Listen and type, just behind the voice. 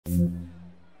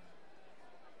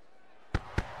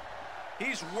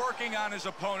He's working on his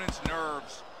opponent's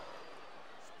nerves.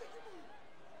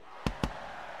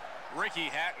 Ricky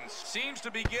Hatton seems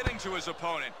to be getting to his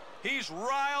opponent. He's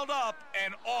riled up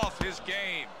and off his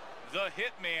game. The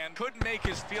hitman couldn't make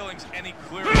his feelings any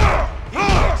clearer. He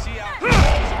thinks he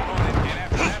outclassed his opponent, and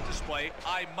after that display,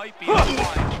 I might be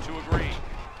inclined to agree.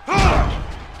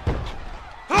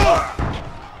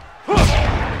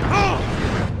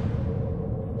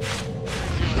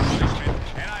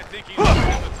 And I think he's looking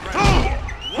at the threat.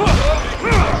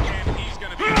 And he's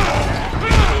going to be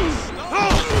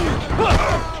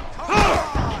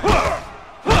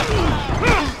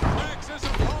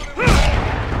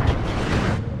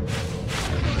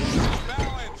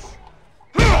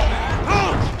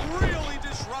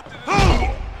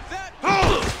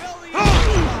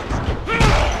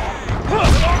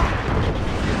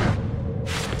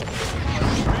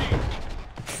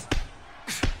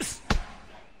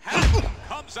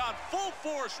on full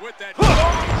force with that his opponent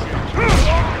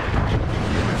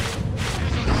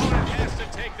has to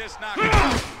take this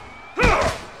knockout.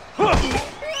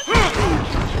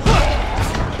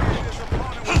 His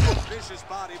opponent with a vicious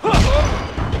body. Counter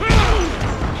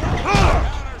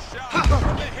shot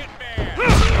from the hitman.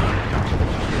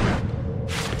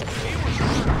 He was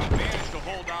managed to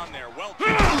hold on there. Well done.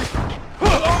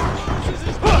 Loses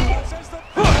his balance as the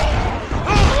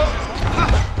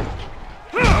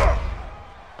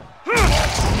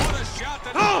shot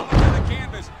that to the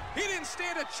canvas. He didn't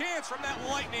stand a chance from that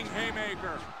lightning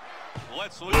haymaker.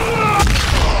 Let's look.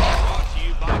 Brought to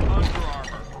you by Under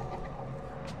Armour.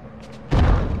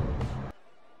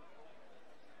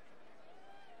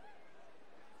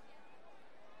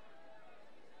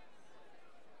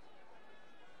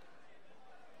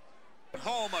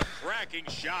 Home a cracking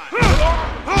shot.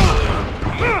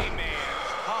 Handyman's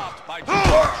popped by two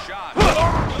shots.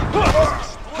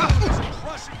 Explodes and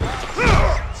crushing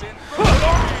shoots in from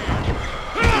the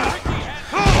Ricky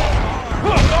Hatton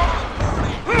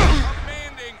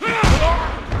commanding. And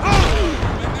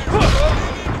there's a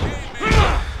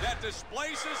haymaker that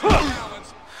displaces his balance.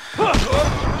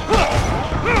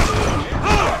 This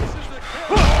is the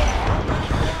kill from that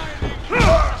blinding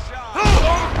shot.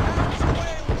 Pounds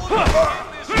away, looking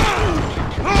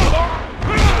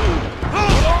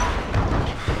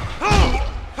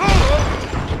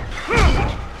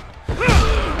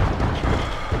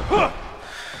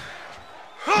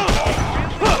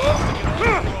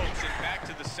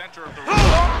in this center of the room.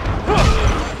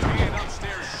 And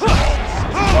upstairs,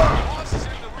 tosses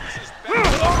in the Roos's back.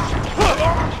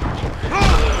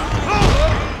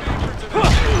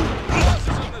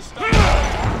 Tosses in the stomach.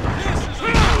 This is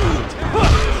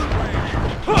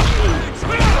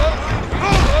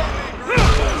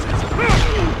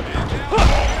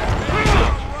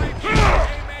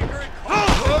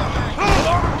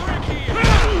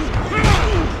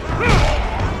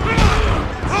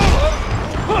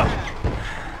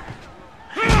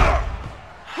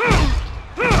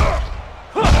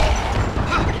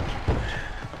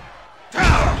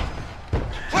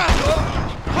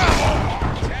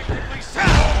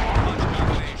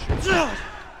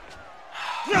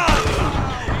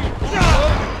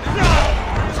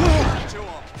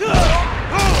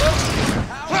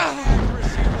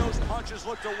a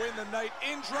look to win the night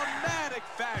in dramatic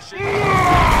fashion.